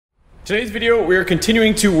today's video, we are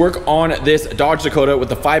continuing to work on this Dodge Dakota with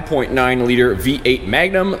the 5.9 liter V8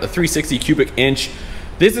 Magnum, the 360 cubic inch.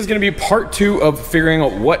 This is going to be part 2 of figuring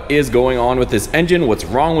out what is going on with this engine, what's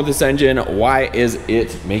wrong with this engine, why is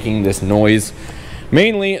it making this noise,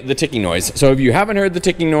 mainly the ticking noise. So if you haven't heard the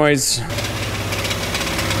ticking noise,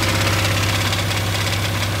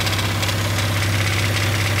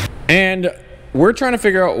 and we're trying to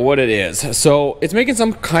figure out what it is. So it's making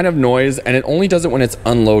some kind of noise, and it only does it when it's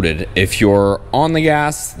unloaded. If you're on the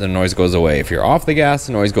gas, the noise goes away. If you're off the gas,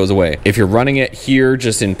 the noise goes away. If you're running it here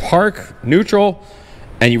just in park, neutral,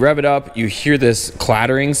 and you rev it up, you hear this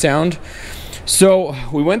clattering sound. So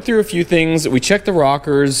we went through a few things. We checked the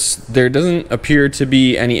rockers. There doesn't appear to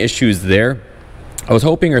be any issues there. I was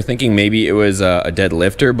hoping or thinking maybe it was a dead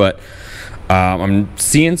lifter, but I'm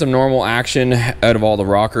seeing some normal action out of all the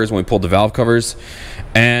rockers when we pulled the valve covers.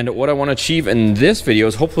 And what I want to achieve in this video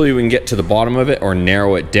is hopefully we can get to the bottom of it or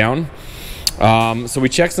narrow it down. So we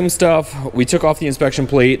checked some stuff. We took off the inspection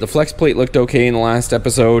plate. The flex plate looked okay in the last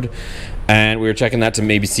episode, and we were checking that to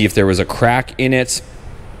maybe see if there was a crack in it.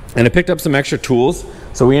 And I picked up some extra tools.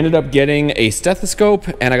 So we ended up getting a stethoscope,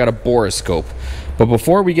 and I got a borescope. But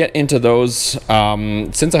before we get into those,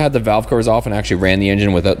 since I had the valve covers off and actually ran the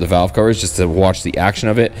engine without the valve covers just to watch the action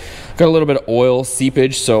of it, got a little bit of oil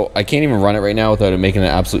seepage, so I can't even run it right now without it making an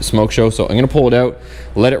absolute smoke show. So I'm gonna pull it out,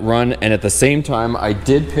 let it run, and at the same time, I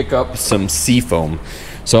did pick up some seafoam.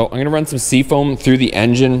 So I'm gonna run some seafoam through the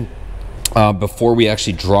engine before we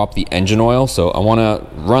actually drop the engine oil. So I wanna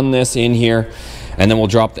run this in here, and then we'll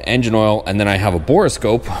drop the engine oil, and then I have a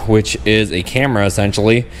borescope, which is a camera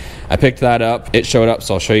essentially. I picked that up, it showed up,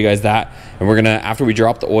 so I'll show you guys that. And we're gonna, after we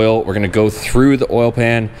drop the oil, we're gonna go through the oil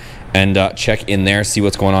pan and check in there, see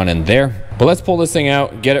what's going on in there. But let's pull this thing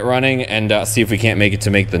out, get it running, and see if we can't make it to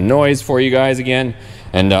make the noise for you guys again,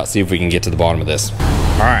 and see if we can get to the bottom of this.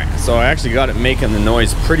 All right, so I actually got it making the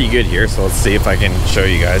noise pretty good here, so let's see if I can show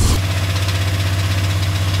you guys.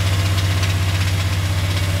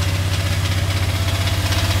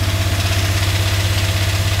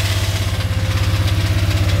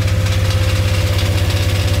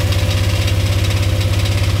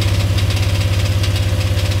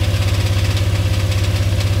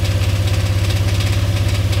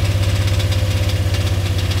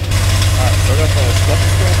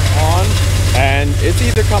 It's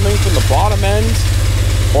either coming from the bottom end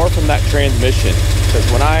or from that transmission, because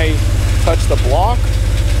when I touch the block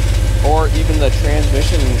or even the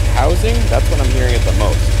transmission housing, that's when I'm hearing it the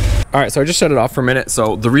most. All right, so I just shut it off for a minute.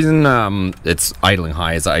 So the reason it's idling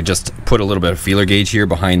high is I just put a little bit of feeler gauge here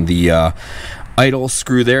behind the idle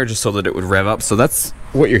screw there, just so that it would rev up. So that's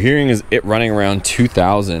what you're hearing, is it running around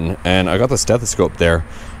 2,000, and I got the stethoscope there,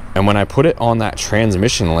 and when I put it on that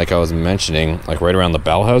transmission, like I was mentioning, like right around the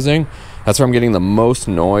bell housing, that's where I'm getting the most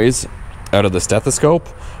noise out of the stethoscope.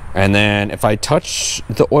 And then if I touch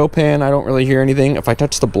the oil pan, I don't really hear anything. If I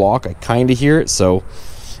touch the block, I kind of hear it. So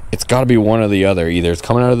it's got to be one or the other. Either it's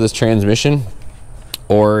coming out of this transmission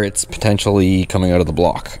or it's potentially coming out of the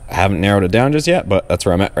block. I haven't narrowed it down just yet, but that's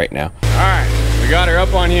where I'm at right now. All right, we got her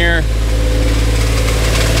up on here.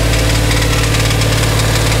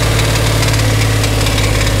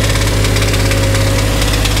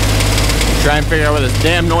 Try and figure out where this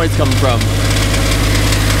damn noise coming from.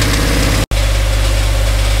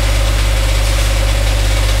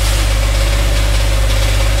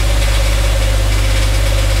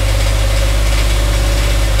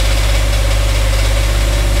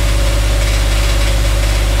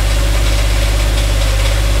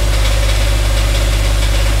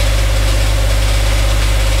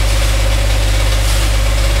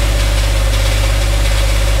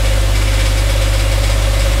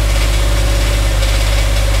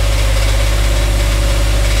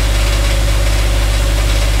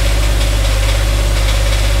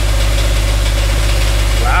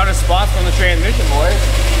 Spots on the transmission, boys.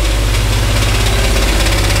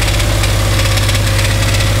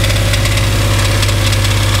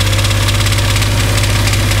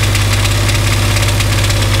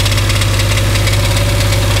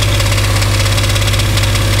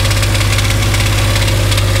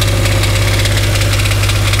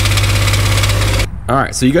 All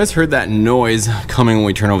right, so you guys heard that noise coming when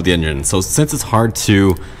we turn over the engine. So since it's hard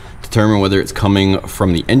to determine whether it's coming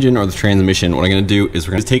from the engine or the transmission, what I'm going to do is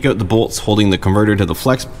we're going to take out the bolts holding the converter to the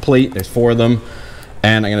flex plate. There's 4 of them,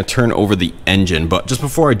 and I'm going to turn over the engine. But just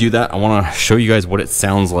before I do that, I want to show you guys what it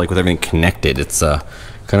sounds like with everything connected. It's kind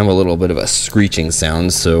of a little bit of a screeching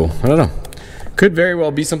sound, so I don't know. Could very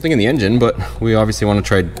well be something in the engine, but we obviously want to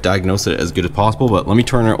try to diagnose it as good as possible. But let me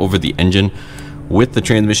turn her over the engine with the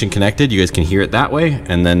transmission connected. You guys can hear it that way,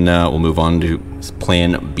 and then we'll move on to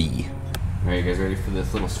plan B. Alright, you guys ready for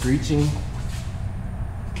this little screeching?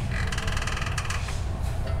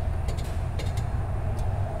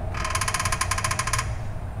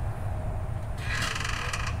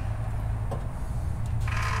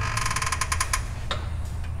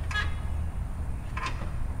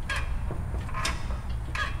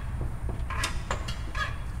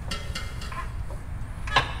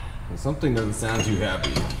 Something doesn't sound too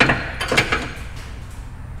happy.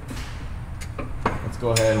 Let's go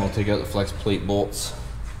ahead and we'll take out the flex plate bolts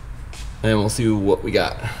and we'll see what we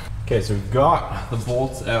got. Okay, so we've got the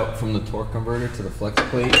bolts out from the torque converter to the flex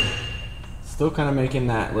plate. Still kind of making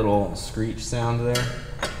that little screech sound there.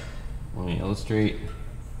 Let me illustrate.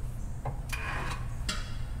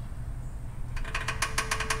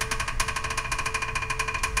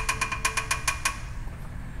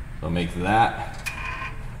 So it makes that.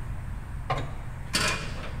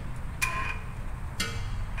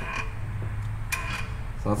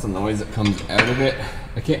 So that's the noise that comes out of it.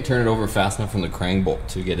 I can't turn it over fast enough from the crank bolt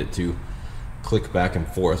to get it to click back and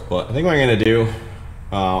forth, but I think what I'm gonna do,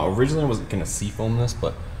 originally I wasn't gonna seafoam this,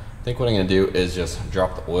 but I think what I'm gonna do is just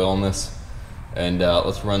drop the oil on this and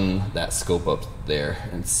let's run that scope up there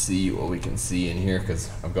and see what we can see in here,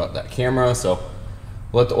 because I've got that camera, so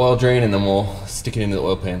we'll let the oil drain and then we'll stick it into the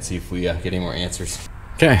oil pan and see if we get any more answers.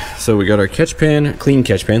 Okay, so we got our catch pan, clean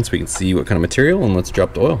catch pan, so we can see what kind of material, and let's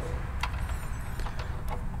drop the oil.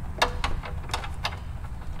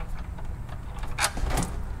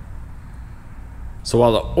 So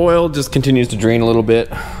while the oil just continues to drain a little bit,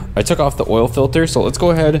 I took off the oil filter, so let's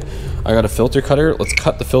go ahead. I got a filter cutter. Let's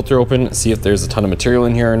cut the filter open, see if there's a ton of material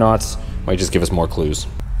in here or not. Might just give us more clues.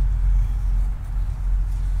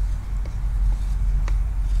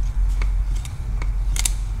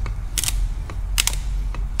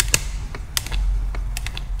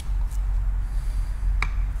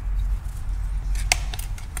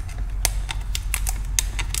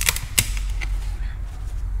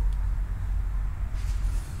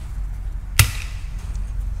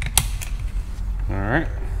 Alright,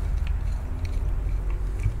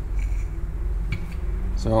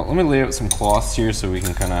 so let me lay out some cloths here so we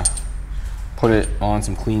can kind of put it on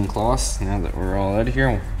some clean cloths. Now that we're all out of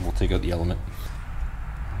here, we'll take out the element.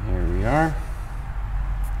 Here we are.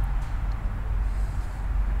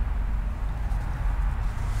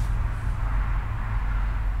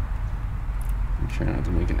 I'm trying not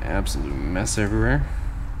to make an absolute mess everywhere.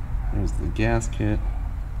 There's the gasket.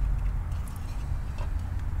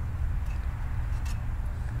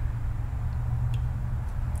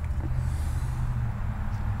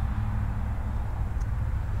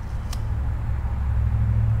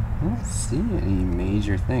 I don't see any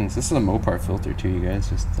major things. This is a Mopar filter too, you guys,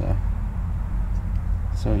 just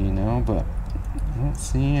so you know, but I don't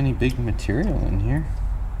see any big material in here.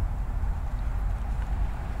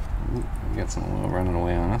 Ooh, we got some oil running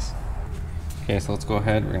away on us. Okay, so let's go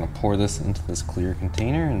ahead. We're gonna pour this into this clear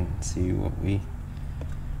container and see what we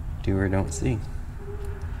do or don't see.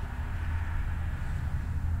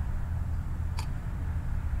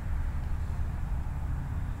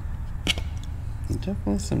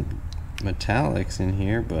 Definitely some metallics in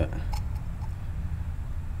here, but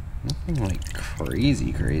nothing like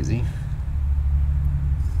crazy.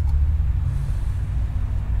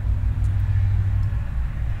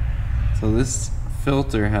 So this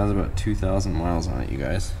filter has about 2,000 miles on it, you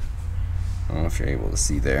guys. I don't know if you're able to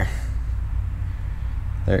see there.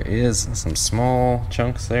 There is some small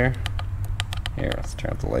chunks there. Here, let's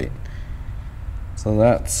turn up the light. So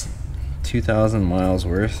that's 2,000 miles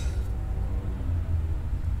worth.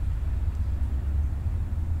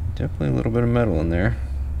 Definitely a little bit of metal in there.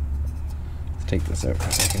 Let's take this out for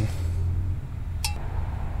a second.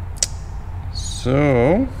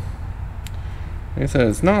 So, like I said,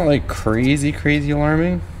 it's not like crazy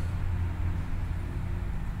alarming.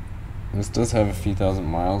 This does have a few thousand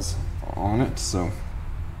miles on it, so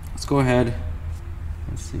let's go ahead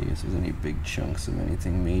and see if there's any big chunks of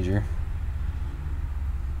anything major.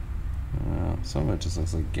 Some of it just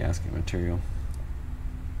looks like gasket material.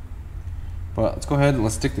 But let's go ahead and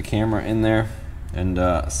let's stick the camera in there and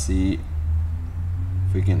see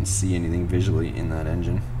if we can see anything visually in that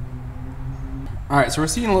engine. Alright, so we're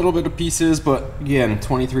seeing a little bit of pieces, but again,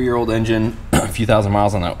 23-year-old engine, a few thousand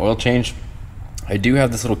miles on that oil change. I do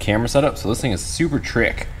have this little camera setup, so this thing is super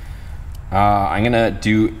trick. I'm gonna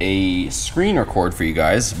do a screen record for you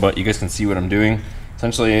guys, but you guys can see what I'm doing.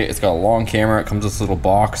 Essentially, it's got a long camera, it comes with this little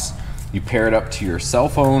box. You pair it up to your cell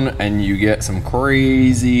phone and you get some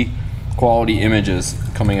crazy quality images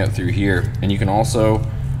coming out through here. And you can also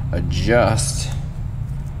adjust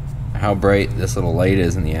how bright this little light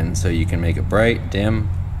is in the end, so you can make it bright, dim,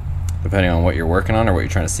 depending on what you're working on or what you're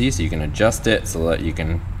trying to see. So you can adjust it so that you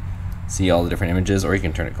can see all the different images, or you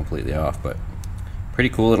can turn it completely off. But pretty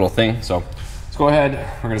cool little thing. So let's go ahead,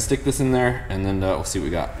 we're gonna stick this in there, and then we'll see what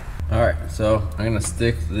we got. All right, so I'm gonna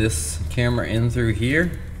stick this camera in through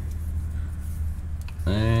here,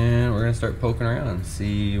 and we're gonna start poking around and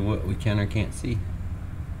see what we can or can't see.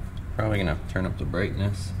 Probably gonna have to turn up the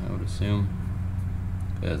brightness, I would assume,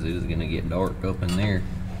 because it is gonna get dark up in there.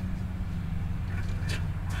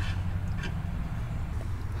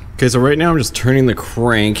 Okay, so right now I'm just turning the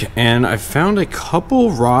crank, and I found a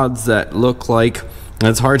couple rods that look like,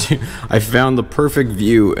 it's hard to, I found the perfect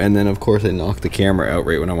view, and then of course I knocked the camera out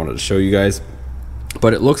right when I wanted to show you guys.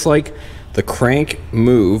 But it looks like the crank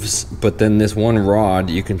moves, but then this one rod,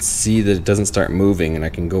 you can see that it doesn't start moving, and I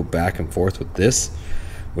can go back and forth with this,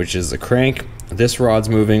 which is the crank. This rod's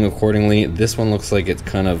moving accordingly. This one looks like it's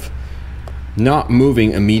kind of not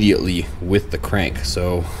moving immediately with the crank.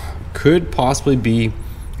 So could possibly be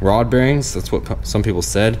rod bearings. That's what some people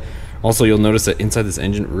said. Also, you'll notice that inside this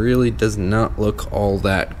engine really does not look all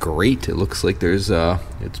that great. It looks like there's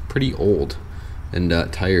it's pretty old and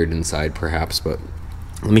tired inside perhaps, but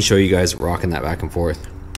let me show you guys rocking that back and forth.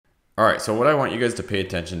 All right, so what I want you guys to pay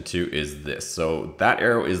attention to is this. So that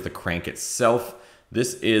arrow is the crank itself.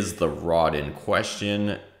 This is the rod in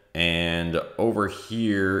question, and over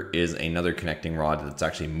here is another connecting rod that's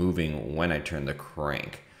actually moving when I turn the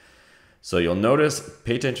crank. So you'll notice,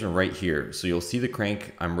 pay attention right here. So you'll see the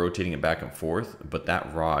crank, I'm rotating it back and forth, but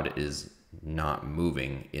that rod is not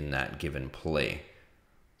moving in that given play.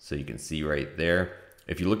 So you can see right there.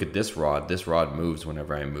 If you look at this rod moves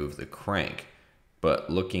whenever I move the crank.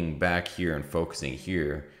 But looking back here and focusing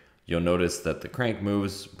here, you'll notice that the crank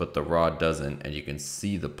moves, but the rod doesn't, and you can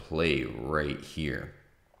see the play right here.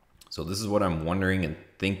 So this is what I'm wondering and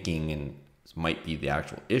thinking, and this might be the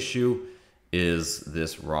actual issue, is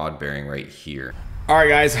this rod bearing right here. All right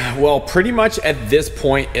guys, well pretty much at this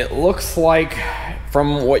point it looks like,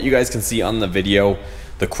 from what you guys can see on the video,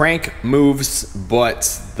 the crank moves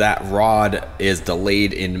but that rod is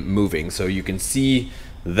delayed in moving. So you can see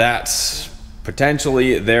that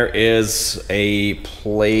potentially there is a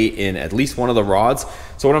play in at least one of the rods.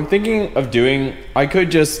 So what I'm thinking of doing, I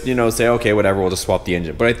could just, you know, say okay, whatever, we'll just swap the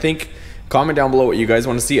engine. But I think, comment down below what you guys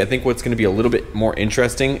want to see. I think what's going to be a little bit more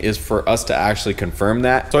interesting is for us to actually confirm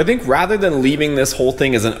that. So I think rather than leaving this whole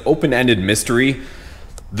thing as an open-ended mystery,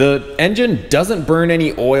 the engine doesn't burn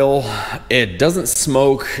any oil, it doesn't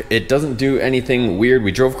smoke, it doesn't do anything weird.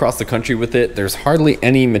 We drove across the country with it. There's hardly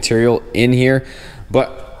any material in here.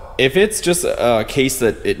 But if it's just a case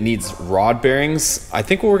that it needs rod bearings, I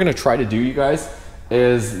think what we're going to try to do, you guys,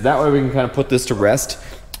 is that way we can kind of put this to rest.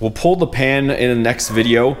 We'll pull the pan in the next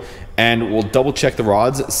video and we'll double check the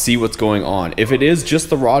rods, see what's going on. If it is just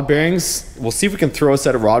the rod bearings, we'll see if we can throw a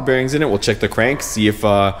set of rod bearings in it. We'll check the crank, see if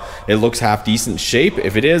it looks half decent shape.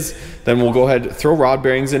 If it is, then we'll go ahead, throw rod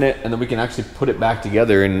bearings in it, and then we can actually put it back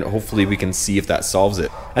together, and hopefully we can see if that solves it.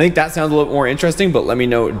 I think that sounds a little more interesting, but let me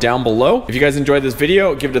know down below. If you guys enjoyed this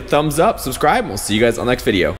video, give it a thumbs up, subscribe, and we'll see you guys on the next video.